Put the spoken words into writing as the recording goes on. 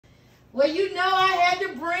Well, you know I had to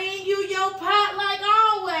bring you your pot like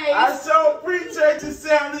always. I so appreciate you,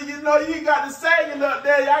 Sandra. You know you got the singing up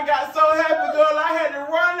there. I got so happy, girl. I had to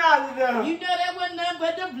run out of there. You know that wasn't nothing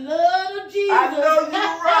but the blood of Jesus. I know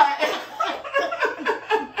you're right.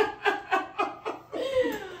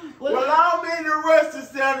 Well, I don't mean to rush you,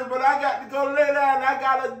 Sandra, but I got to go lay down. I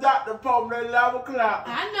got a doctor appointment at 11 o'clock.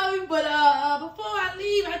 I know, but before I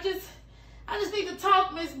leave, I just need to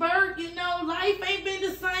talk, Ms.Bert. You know, life ain't been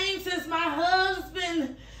the same since my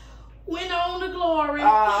husband went on to glory.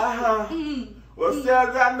 Well,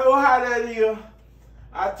 Sandra, I know how that is.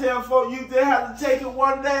 I tell folks you just have to take it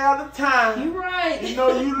one day at a time. You right. You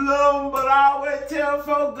know you love them, but I always tell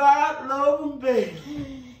folks God love them best.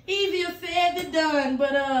 Easier said than done,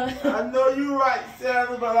 but I know you right,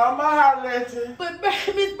 Sandra, but I'ma holler at you. But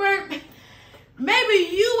Ms.Bert, maybe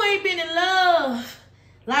you ain't been in love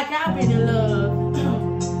like I've been in love.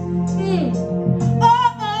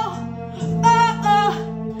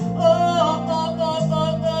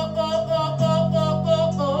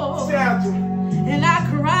 Sandra. And I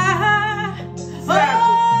cry.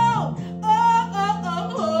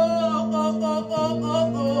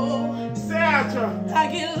 Sandra. I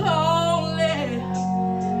get lonely.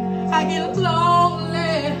 I get lonely.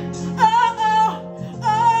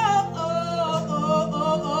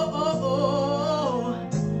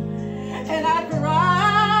 And I cry.